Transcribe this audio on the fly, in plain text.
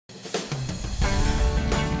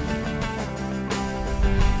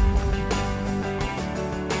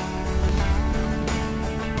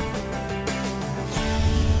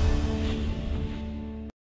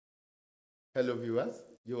Hello viewers,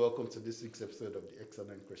 you're welcome to this week's episode of The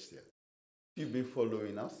Excellent Christian. If you've been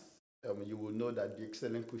following us, you will know that The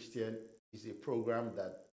Excellent Christian is a program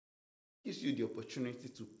that gives you the opportunity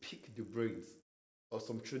to pick the brains of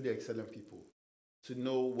some truly excellent people, to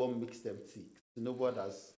know what makes them tick, to know what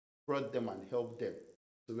has brought them and helped them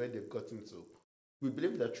to where they've gotten to. We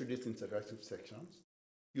believe that through these interactive sections,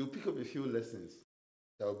 you'll pick up a few lessons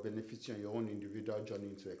that will benefit you on your own individual journey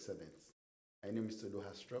into excellence. My name is Tolu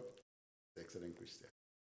Hastrop, The Excellent Christian.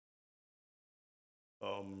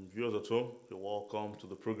 Viewers at home, you're welcome to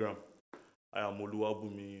the program. I am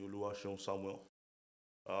Oluwabumi Oluwaseun Samuel.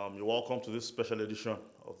 You're welcome to this special edition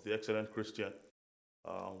of The Excellent Christian,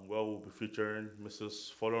 where we'll be featuring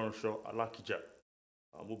Mrs. Folorunso Alakija,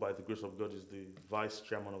 who by the grace of God is the Vice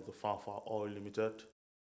Chairman of the Fanfare Oil Limited,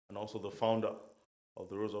 and also the founder of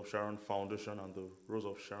the Rose of Sharon Foundation and the Rose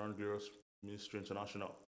of Sharon Glorious Ministry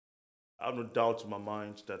International. I have no doubt in my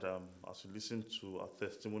mind that as you listen to our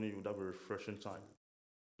testimony, you would have a refreshing time.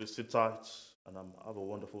 Please sit tight and have a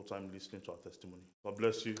wonderful time listening to our testimony. God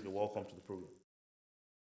bless you. You're welcome to the program.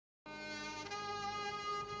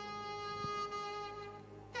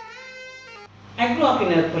 I grew up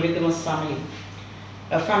in a polygamous family,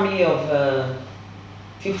 a family of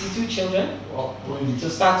 52 children to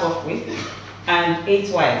start off with, and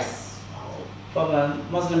 8 wives from a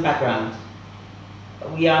Muslim background.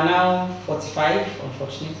 We are now 45,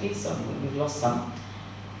 unfortunately, we've lost some.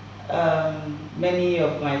 Many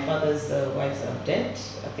of my father's wives are dead.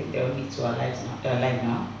 I think there are only 2 alive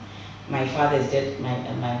now. My father is dead,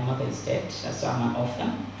 my mother is dead, so I'm an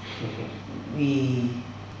orphan. We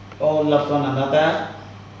all loved one another.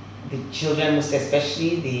 The children, most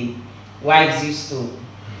especially, the wives used to,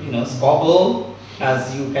 squabble,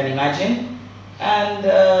 as you can imagine. And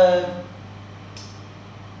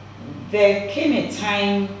there came a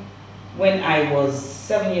time when I was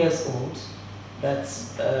 7 years old that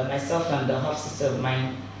myself and a half sister of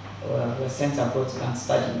mine were sent abroad to go and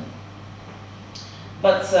study.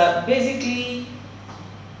 But basically,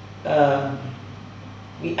 I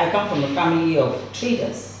come from a family of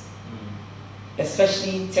traders,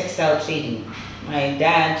 especially textile trading. My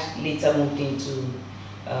dad later moved into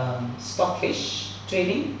stockfish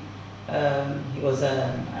trading. He was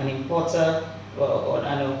an importer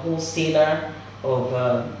and a wholesaler of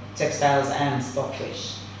textiles and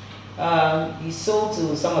stockfish. He sold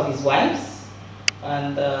to some of his wives,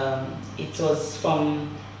 and it was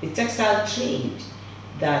from the textile trade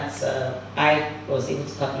that I was able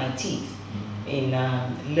to cut my teeth in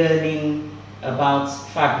learning about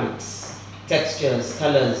fabrics, textures,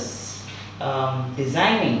 colors,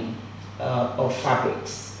 designing of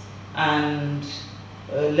fabrics, and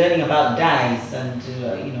learning about dyes and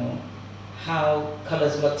how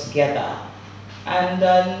colors work together, and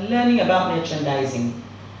learning about merchandising,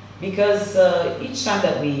 because each time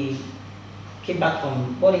that we came back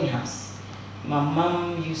from boarding house, my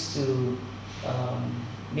mom used to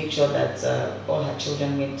make sure that all her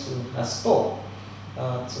children went to her store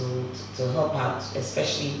to help out,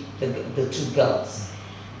 especially the 2 girls.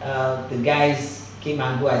 The guys came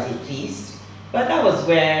and go as they pleased, but that was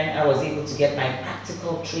where I was able to get my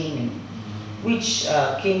practical training, which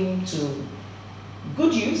came to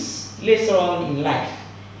good use later on in life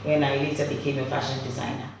when I later became a fashion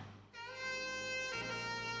designer.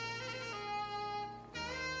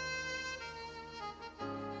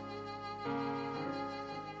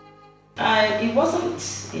 It wasn't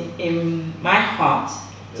in my heart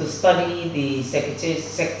to study the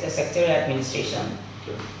secretarial administration.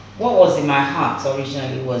 What was in my heart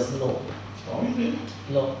originally was law.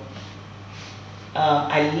 Law.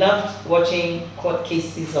 I loved watching court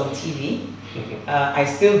cases on TV. I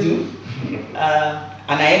still do. And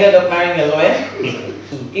I ended up marrying a lawyer.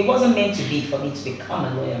 It wasn't meant to be for me to become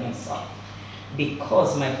a lawyer myself,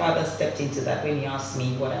 because my father stepped into that when he asked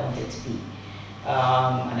me what I wanted to be.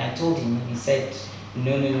 And I told him, and he said,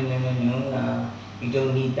 no, you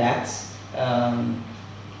don't need that.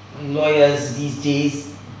 Lawyers these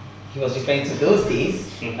days, he was referring to those days,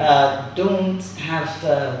 don't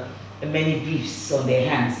have many briefs on their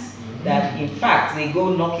hands. That in fact, they go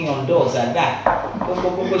knocking on doors like that. Do you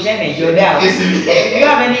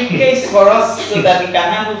have any case for us so that we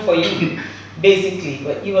can handle for you? Basically,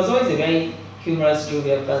 but he was always a very humorous,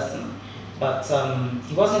 jovial person. But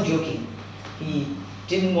he wasn't joking. He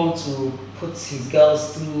didn't want to put his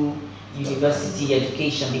girls through university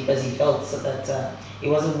education because he felt that it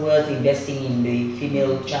wasn't worth investing in the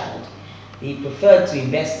female child. He preferred to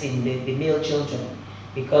invest in the male children,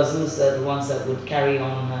 because those are the ones that would carry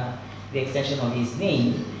on the extension of his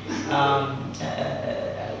name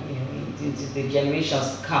into the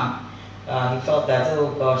generations to come. He felt that,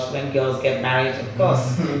 oh gosh, when girls get married, of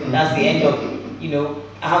course, that's the end of,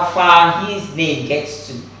 how far his name gets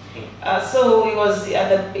to. So it was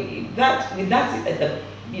with that at the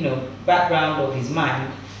background of his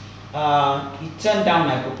mind. He turned down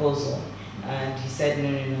my proposal, and he said,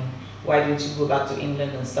 no, why don't you go back to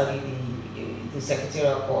England and study the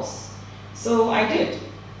secretarial course? So I did.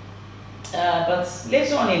 But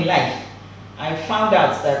later on in life, I found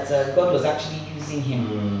out that God was actually using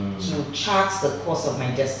him to chart the course of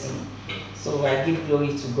my destiny. So I give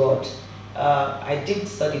glory to God. I did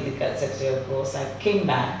study the secretarial course. I came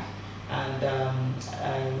back, and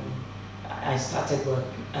I started work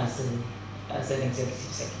as an executive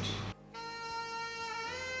secretary.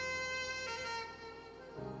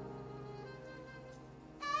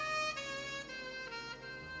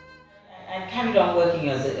 I carried on working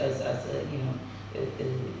as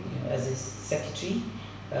a secretary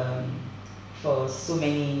for so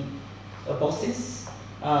many bosses.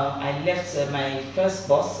 I left my first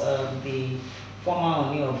boss, the former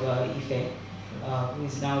Oni of Ife, who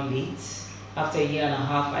is now late. After a year and a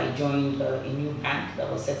half, I joined a new bank that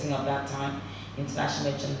was setting up that time,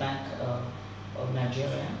 International Merchant Bank of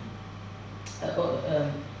Nigeria.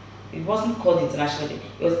 It wasn't called International,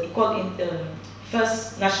 it was called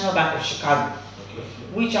First National Bank of Chicago,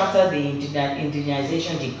 which after the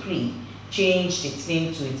indigenization decree changed its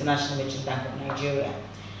name to International Merchant Bank of Nigeria.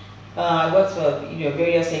 I worked for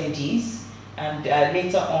various MDs, and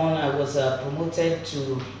later on I was promoted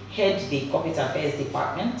to head the corporate affairs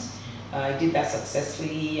department. I did that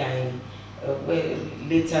successfully. I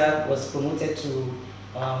later was promoted to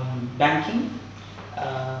banking.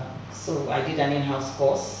 So I did an in-house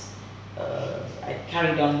course. I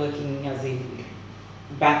carried on working as a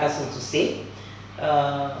banker, so to say.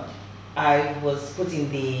 I was put in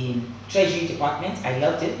the treasury department. I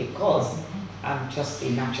loved it because I'm just a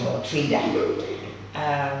natural trader.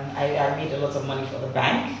 I made a lot of money for the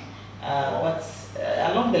bank.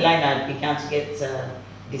 Along the line, I began to get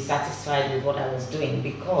dissatisfied with what I was doing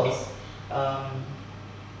because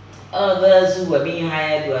others who were being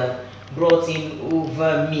hired were brought in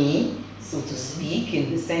over me, so to speak, in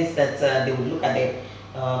the sense that they would look at their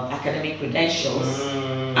academic credentials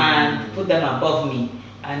and put them above me,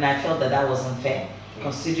 and I felt that was unfair,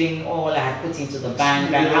 considering all I had put into the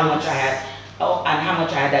bank and how much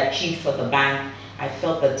I had achieved for the bank. I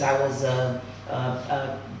felt that I was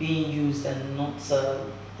being used and not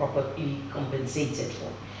properly compensated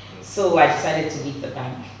for. So I decided to leave the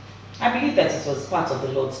bank. I believe that it was part of the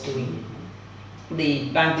Lord's doing. The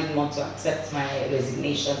bank didn't want to accept my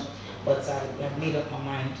resignation, but I had made up my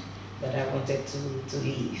mind that I wanted to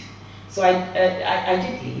leave. So I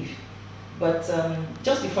did leave, but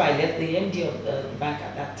just before I left, the MD of the bank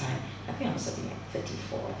at that time, I think I was something like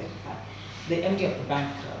 34 or 35, the MD of the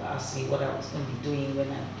bank asked me what I was going to be doing when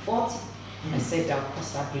I'm 40. I said I'll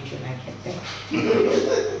cross that bridge when I get there.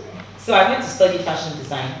 So I went to study fashion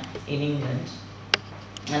design in England,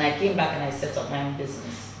 and I came back and I set up my own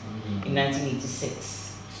business in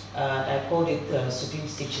 1986. I called it Supreme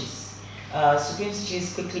Stitches. Supreme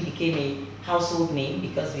Stitches quickly became a household name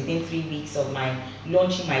because within 3 weeks of my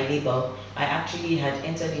launching my label, I actually had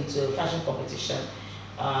entered into a fashion competition,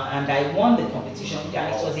 and I won the competition.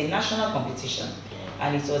 And it was a national competition,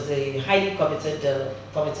 and it was a highly coveted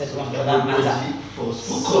one for that matter.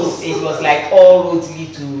 So it was like all roads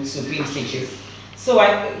lead to Supreme Stitches. So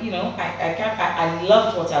I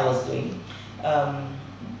loved what I was doing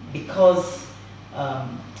because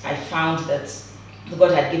I found that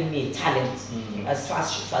God had given me a talent as far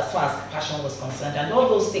as passion was concerned, and all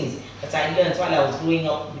those things that I learned while I was growing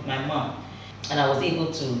up with my mom, and I was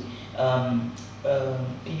able to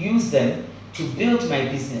use them to build my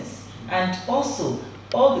business, and also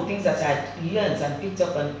all the things that I had learned and picked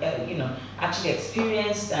up and actually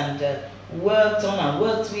experienced and worked on and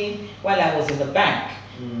worked with while I was in the bank.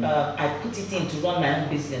 I put it in to run my own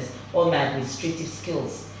business, all my administrative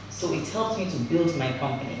skills. So it helped me to build my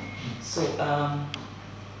company. So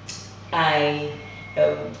I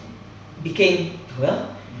became,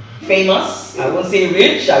 famous. I won't say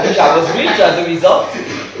rich. I wish I was rich as a result.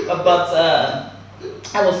 But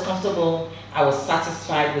I was comfortable. I was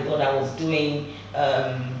satisfied with what I was doing.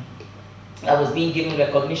 I was being given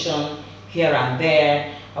recognition here and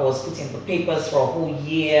there. I was put in the papers for a whole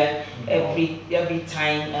year. Every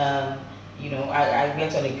time I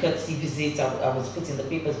went on a courtesy visit, I was put in the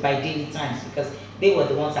papers by Daily Times because they were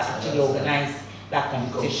the ones that actually organized that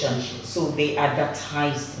competition. So they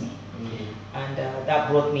advertised me, and that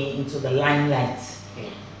brought me into the limelight.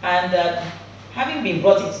 And having been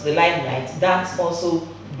brought into the limelight, that also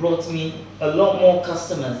brought me a lot more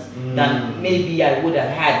customers than maybe I would have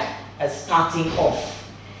had starting off.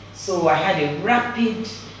 So I had a rapid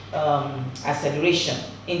acceleration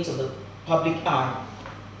into the public eye.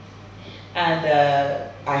 And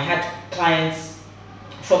I had clients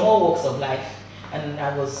from all walks of life, and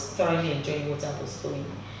I was thoroughly enjoying what I was doing.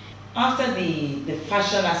 After the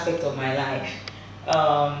fashion aspect of my life,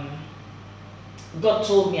 God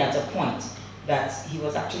told me at a point that He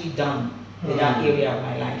was actually done with that area of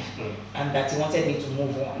my life, and that He wanted me to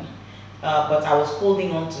move on. But I was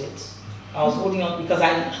holding on to it. I was holding on because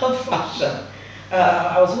I love fashion.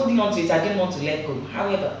 I was holding on to it. I didn't want to let go.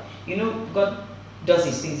 However, you know, God does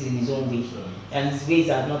His things in His own way, and His ways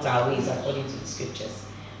are not our ways, according to the scriptures.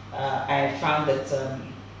 I found that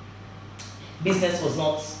business was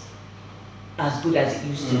not as good as it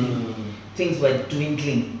used to be. Things were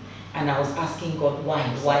dwindling, and I was asking God, why?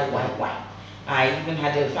 I even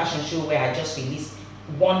had a fashion show where I just released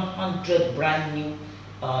 100 brand new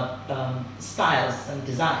styles and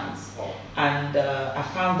designs, and I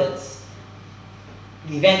found that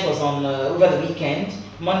the event was on over the weekend.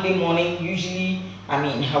 Monday morning, usually, I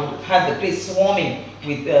would have had the place swarming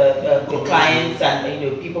with the clients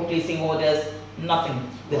and people placing orders. Nothing.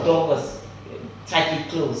 The door was tightly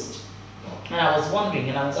closed, and I was wondering,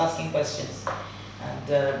 and I was asking questions, and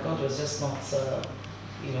God was just not,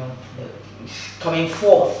 coming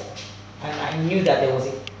forth, and I knew that there was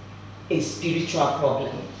a spiritual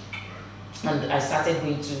problem, and I started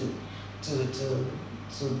going to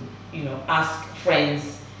ask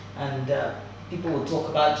friends, and people would talk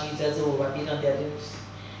about Jesus. Oh, I've been on their lips.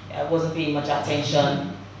 I wasn't paying much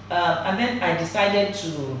attention, and then I decided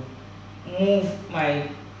to move my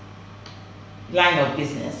line of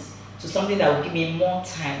business to something that would give me more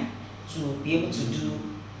time to be able to do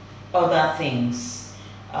other things.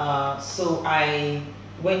 So I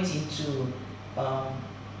went into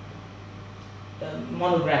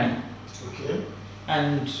monogramming. Okay.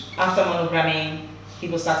 And after monogramming,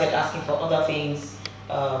 people started asking for other things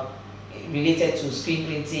related to screen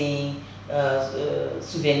printing,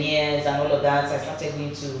 souvenirs and all of that. So I started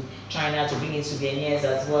going to China to bring in souvenirs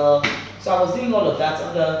as well. So I was doing all of that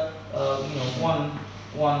under one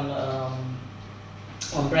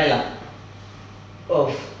umbrella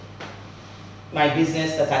of my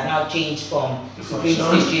business that had now changed from Supreme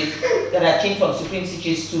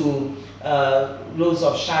Stitches, to Rose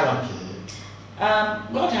of Sharon.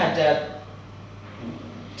 God had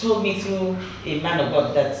told me through a man of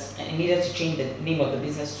God that I needed to change the name of the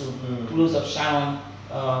business to Rose of Sharon,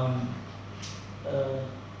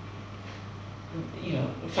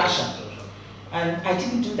 fashion. And I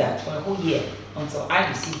didn't do that for a whole year until I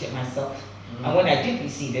received it myself. And when I did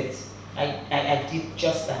receive it, I did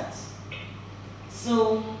just that.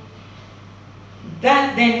 So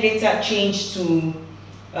that then later changed to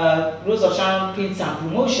Rose of Sharon Prints and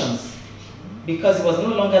Promotions, because it was no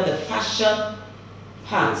longer the fashion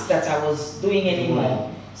part that I was doing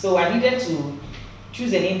anymore. So I needed to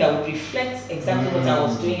choose a name that would reflect exactly what I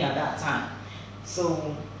was doing at that time.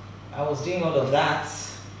 So I was doing all of that,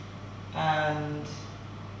 and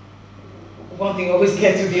one thing always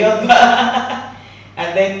led to the other.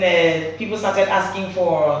 And then people started asking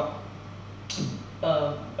for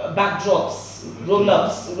backdrops,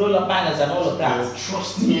 roll-up banners and all of that. You're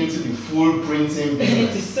trusting into the full printing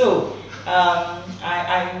business. So I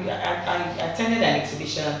attended an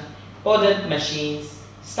exhibition, ordered machines,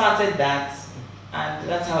 started that, and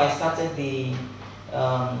that's how I started the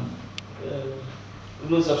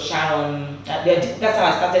Rose of Sharon. That's how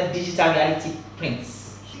I started digital reality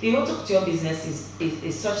prints. The haute couture business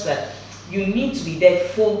is such that you need to be there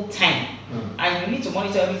full time, and you need to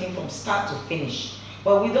monitor everything from start to finish.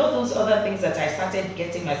 But with all those other things that I started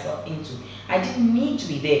getting myself into, I didn't need to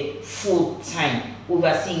be there full time,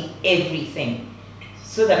 overseeing everything,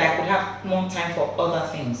 so that I could have more time for other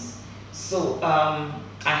things. So I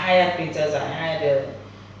hired printers, I hired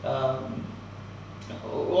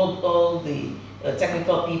all the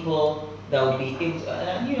technical people that would be able to,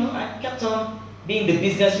 I kept on being the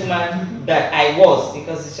businesswoman that I was,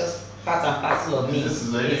 because it's just part and parcel of me. It's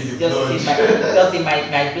just in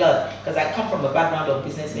my blood, because I come from a background of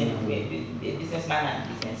businessman and businesswoman.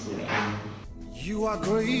 You are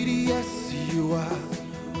great, yes, you are.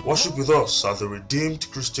 Worship with us at the Redeemed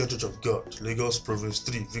Christian Church of God, Lagos Province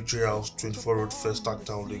 3, Victory House, 24 Road, First Act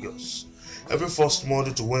Town, Lagos. Every first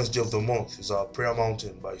Monday to Wednesday of the month is our prayer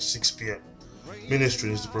mountain by 6 p.m.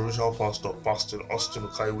 Ministry is the provincial pastor, Pastor Austin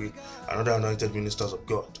Okaiwe, and other anointed ministers of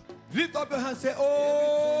God. Lift up your hand and say,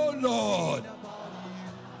 oh Lord,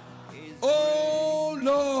 oh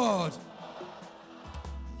Lord,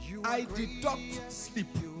 I deduct sleep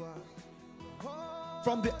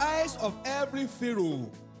from the eyes of every Pharaoh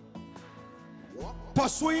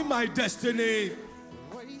pursuing my destiny.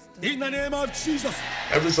 In the name of Jesus.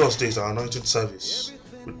 Every Thursday is our anointing service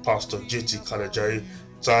with Pastor JT Kalejai,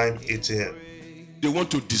 time 8 a.m. They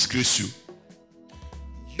want to disgrace you.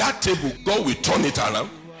 That table, God will turn it around.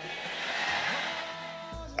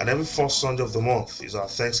 And every first Sunday of the month is our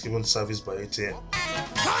Thanksgiving service by 8 a.m.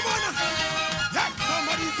 Come on! Yeah,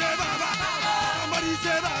 somebody say Baba. Somebody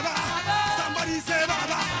say Baba. Somebody say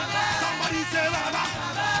Baba. Somebody say Baba.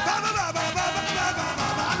 Baba, Baba, Baba, Baba,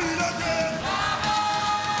 Baba,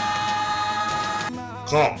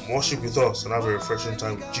 Come, worship with us and have a refreshing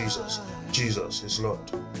time with Jesus. Jesus is Lord.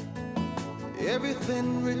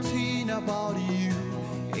 Everything written about you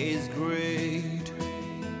is great.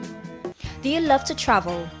 Do you love to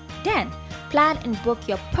travel? Then plan and book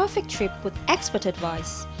your perfect trip with expert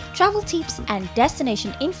advice, travel tips and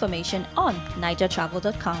destination information on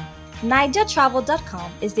nigertravel.com.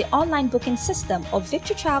 nigertravel.com is the online booking system of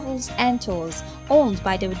Victory Travels and Tours owned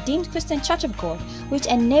by the Redeemed Christian Church of God, which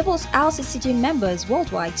enables RCCG members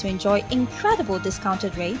worldwide to enjoy incredible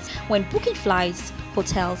discounted rates when booking flights,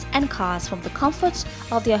 hotels and cars from the comfort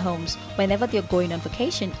of their homes whenever they're going on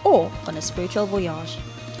vacation or on a spiritual voyage.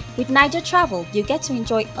 With Niger Travel, you get to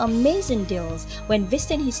enjoy amazing deals when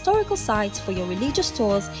visiting historical sites for your religious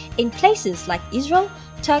tours in places like Israel,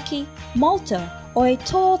 Turkey, Malta, or a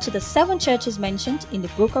tour to the 7 churches mentioned in the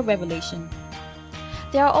Book of Revelation.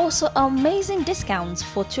 There are also amazing discounts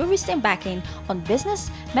for tourists embarking on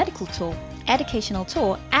business, medical tour, educational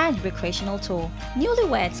tour, and recreational tour.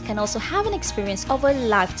 Newlyweds can also have an experience of a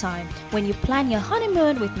lifetime when you plan your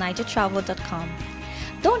honeymoon with nigertravel.com.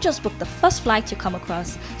 Don't just book the first flight you come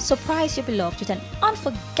across, surprise your beloved with an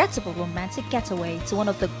unforgettable romantic getaway to one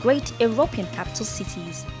of the great European capital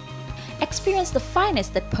cities. Experience the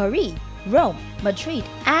finest that Paris, Rome, Madrid,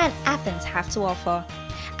 and Athens have to offer.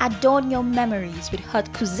 Adorn your memories with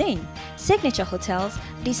haute cuisine, signature hotels,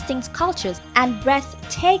 distinct cultures, and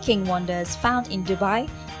breathtaking wonders found in Dubai,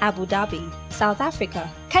 Abu Dhabi, South Africa,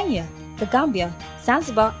 Kenya, the Gambia,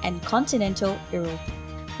 Zanzibar, and continental Europe.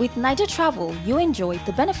 With Niger Travel, you enjoy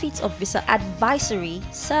the benefits of visa advisory,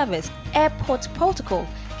 service, airport protocol,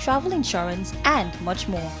 travel insurance, and much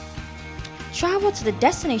more. Travel to the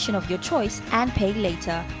destination of your choice and pay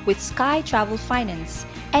later with Sky Travel Finance.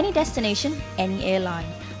 Any destination, any airline.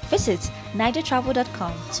 Visit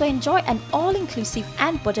nigertravel.com to enjoy an all-inclusive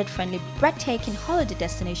and budget-friendly breathtaking holiday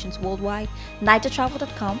destinations worldwide.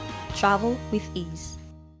 nigertravel.com. Travel with ease.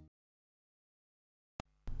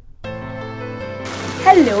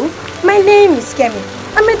 Hello, my name is Kemi.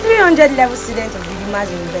 I'm a 300 level student of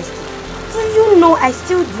Redeemers University. Do you know I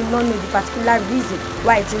still do not know the particular reason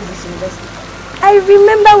why I chose this university? I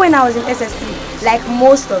remember when I was in SS3, like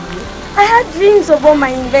most of you, I had dreams of what my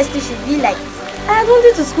university should be like. I had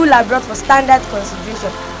wanted to school abroad for standard consideration,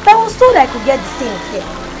 but I was told I could get the same here.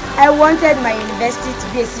 I wanted my university to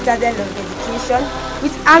be a citadel of education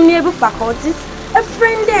with amiable faculties, a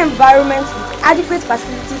friendly environment with adequate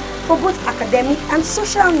facilities for both academic and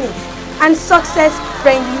social needs, and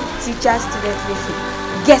success-friendly teacher-student ratio.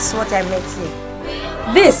 Guess what I met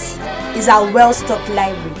here? This is our well-stocked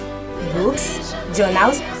library. Books,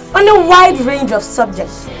 journals, on a wide range of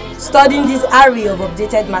subjects. Studying this array of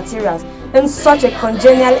updated materials in such a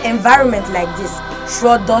congenial environment like this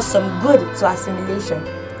sure does some good to assimilation.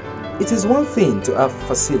 It is one thing to have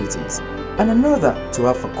facilities, and another to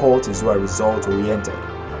have faculties who are result-oriented.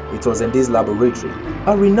 It was in this laboratory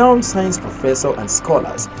a renowned science professor and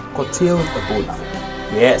scholars curtailed Ebola.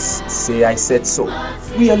 Yes, say I said so.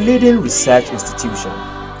 We are a leading research institution.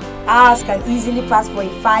 Ours can easily pass for a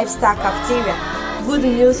 5-star cafeteria. Good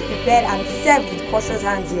meals prepared and served with cautious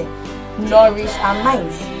hands here. Nourish our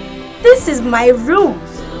minds. This is my room.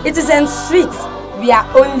 It is en suite. We are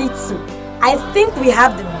only 2. I think we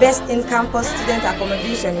have the best in-campus student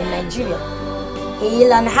accommodation in Nigeria.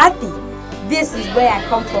 Hale and happy. This is where I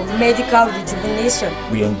come from medical rejuvenation.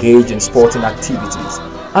 We engage in sporting activities,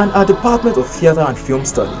 and our Department of Theatre and Film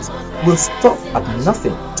Studies will stop at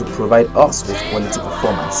nothing to provide us with quality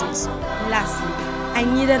performances. Lastly, I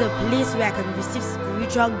needed a place where I can receive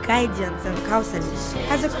spiritual guidance and counseling.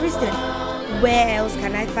 As a Christian, where else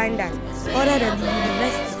can I find that other than the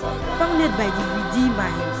university founded by the Redeemer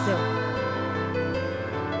himself?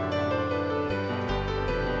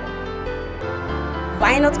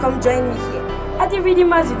 Why not come join me here at the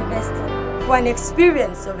Redeemers University for an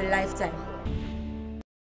experience of a lifetime?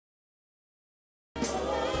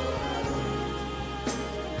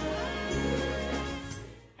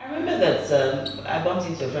 I remember that I bumped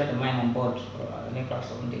into a friend of mine on board an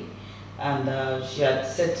aircraft one day, and she had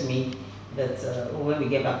said to me that when we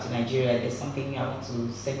get back to Nigeria, there's something I want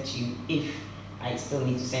to send to you if I still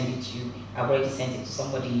need to send it to you. I've already sent it to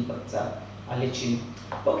somebody, but I'll let you know.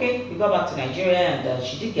 Okay, we got back to Nigeria, and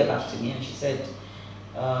she did get back to me, and she said,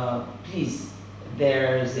 please,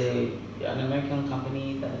 there's an American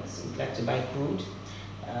company that would like to buy crude.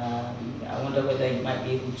 I wonder whether you might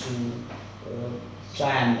be able to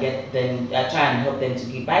try and help them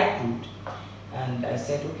to buy crude. And I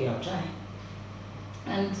said, okay, I'll try.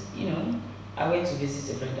 And I went to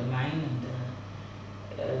visit a friend of mine, and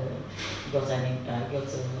got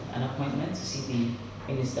an appointment to see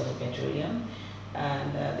the Minister for Petroleum.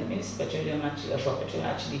 And the Minister for Petroleum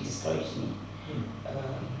actually discouraged me.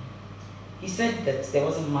 He said that there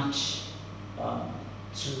wasn't much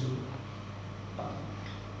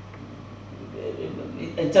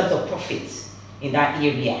in terms of profit in that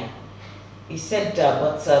area. He said,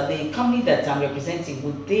 but the company that I'm representing,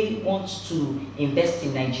 would they want to invest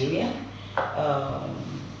in Nigeria? I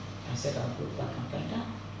said, I'll go back and find out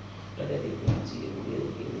whether they want to,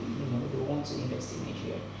 they want to invest in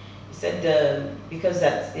Nigeria. He said, because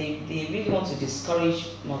that they really want to discourage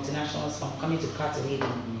multinationals from coming to cut away the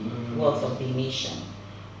wealth of the nation.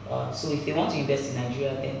 So if they want to invest in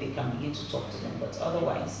Nigeria, then they can begin to talk to them. But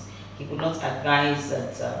otherwise, he would not advise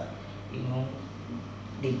that,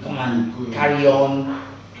 they come and carry on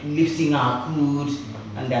lifting our crude,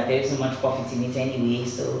 and that there isn't much profit in it anyway.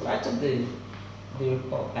 So I took the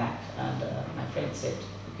report back, and my friend said,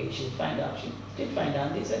 okay, she'll find out. She did find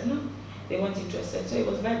out. They said no, they weren't interested. So it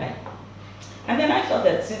was bye-bye. And then I felt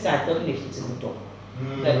that since I had gotten a foot in the door,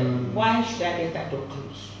 that why should I get that door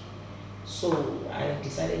closed? So I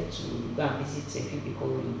decided to go and visit a few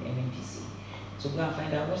people in MNPC to go and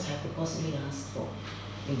find out what I could possibly ask for.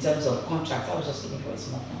 In terms of contracts, I was just looking for a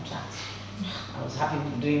small contract. I was happy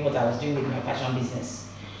doing what I was doing with my fashion business.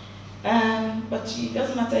 But it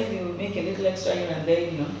doesn't matter if you make a little extra here and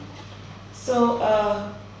there, So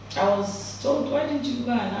I was told, why didn't you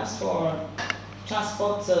go and ask for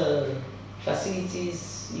transport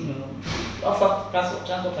facilities, offer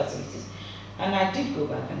transport facilities? And I did go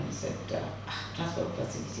back and said, transport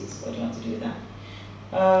facilities, what do you want to do with that?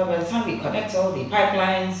 By the time we connect all the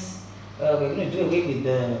pipelines, we're going to do away with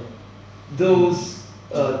those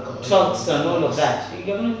trucks and all of that.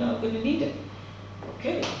 You're not going to need it.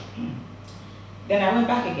 Okay. Then I went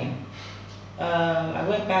back again. I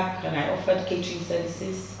went back and I offered catering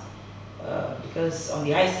services because on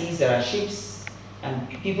the high seas there are ships and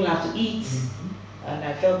people have to eat. And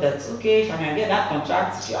I felt that, okay, if I can get that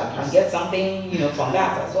contract, I can get something, from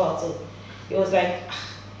that as well. So it was like,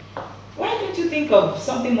 why don't you think of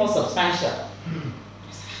something more substantial?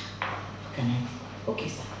 Okay,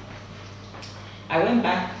 sir. I went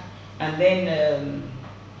back, and then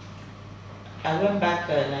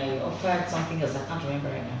I offered something else. I can't remember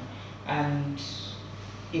right now, and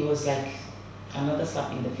it was like another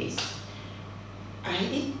slap in the face.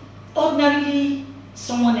 Ordinarily,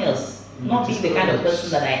 someone else, not being the kind of person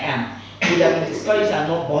that I am, would have been discouraged and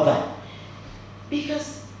not bothered.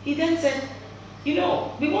 Because he then said, we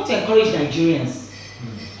want to encourage Nigerians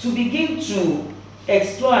to begin to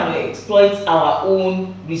explore and exploit our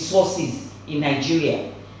own resources in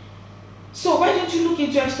Nigeria. So why don't you look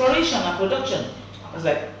into exploration and production? I was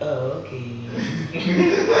like, oh, okay.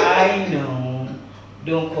 I know.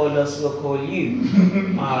 Don't call us, we'll call you.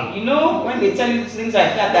 When they tell you things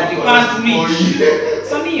like that you can't reach,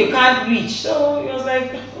 something you can't reach. So it was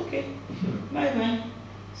like, okay, bye-bye.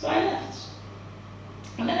 So I left.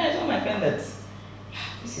 And then I told my friend that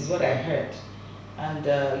this is what I heard. And,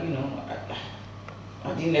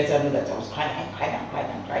 I didn't let her know that I was crying. I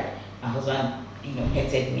cried. My husband,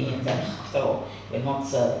 petted me and said, after all, we're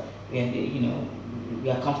not, we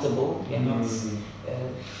are comfortable. We're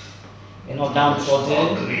not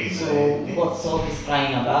downtrodden. So what's all this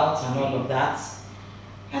crying about and all of that?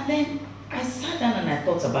 And then I sat down and I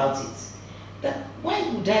thought about it. That why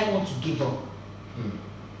would I want to give up?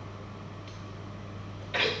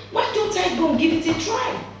 Why don't I go and give it a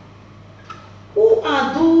try? Who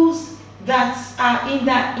are those that are in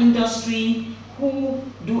that industry who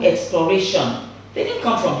do exploration? They didn't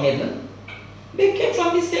come from heaven. They came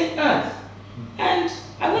from the same earth. And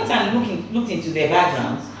I went and looked into their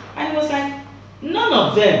backgrounds, and it was like none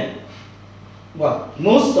of them, well,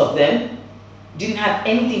 most of them didn't have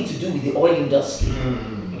anything to do with the oil industry.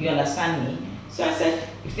 You understand me? So I said,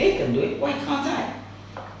 if they can do it, why can't I?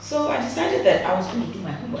 So I decided that I was going to do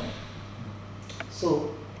my homework.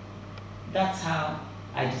 So that's how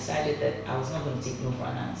I decided that I was not going to take no for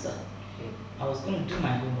an answer. I was going to do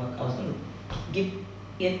my homework. I was going to give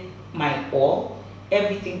it my all,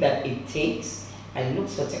 everything that it takes. I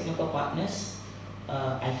looked for technical partners.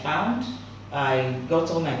 I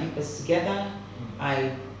got all my papers together.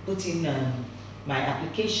 I put in my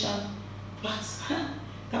application, but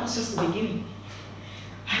that was just the beginning.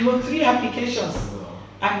 I wrote 3 applications,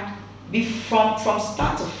 and from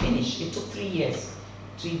start to finish, it took 3 years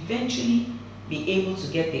to eventually be able to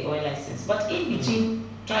get the oil license. But in between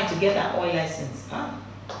trying to get that oil license, I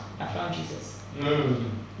found Jesus.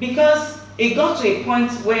 Because it got to a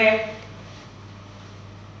point where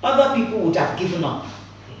other people would have given up.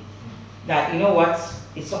 That, you know what,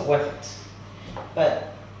 it's not worth it.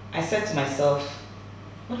 But I said to myself,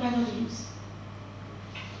 what am I going to lose?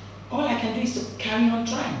 All I can do is to carry on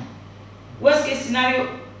trying. Worst case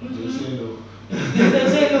scenario, They'll say no. they'll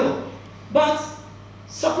say no. But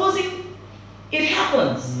supposing it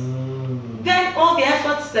happens, then all the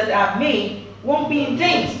efforts that I've made won't be in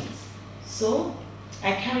vain. So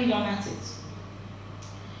I carried on at it.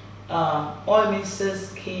 Oil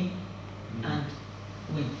ministers came and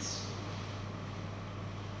went.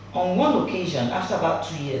 On one occasion, after about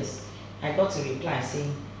 2 years, I got a reply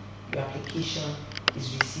saying, your application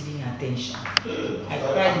is receiving attention. I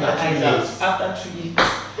cried my eyes out after 2 years.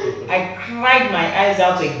 I cried my eyes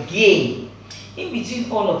out again. In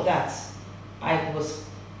between all of that, I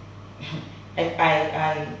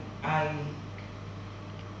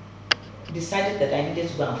decided that I needed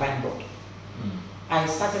to go and find God. I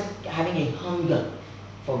started having a hunger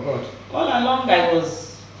for God. All along, I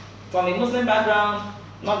was from a Muslim background,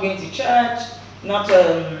 not going to church, not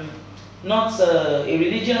a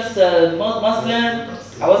religious Muslim.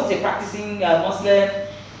 I wasn't a practicing Muslim.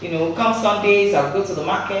 You know, come Sundays, I would go to the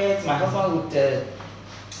market. My husband would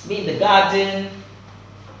be in the garden,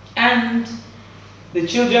 and the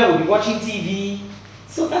children would be watching TV.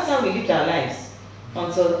 So that's how we lived our lives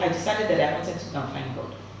until I decided that I wanted to go and find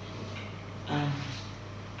God. And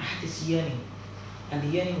I had this yearning, and the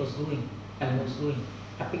yearning was going and was going.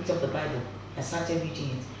 I picked up the Bible. I started reading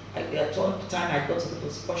it. At one time, I got to the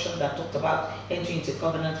portion that talked about entering into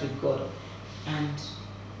covenant with God and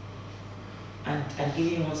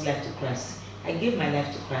giving one's life to Christ. I gave my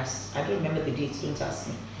life to Christ. I don't remember the dates, don't ask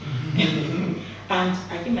me. And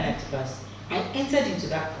I gave my life to Christ. I entered into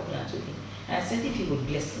that covenant with him. And I said if he would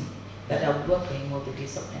bless me, that I would work for him all the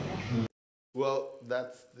days of my life. Well,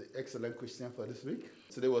 that's the excellent question for this week.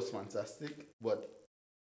 Today was fantastic, but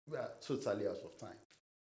we are totally out of time.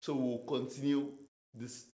 So we'll continue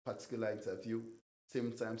this particular interview,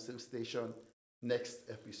 same time, same station, next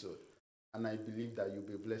episode. And I believe that you'll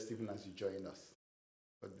be blessed even as you join us.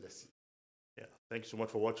 God bless you. Yeah, thank you so much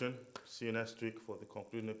for watching. See you next week for the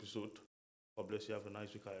concluding episode. God bless you. Have a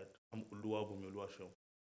nice week ahead. I'm Oluwabumi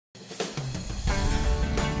Oluwaseun.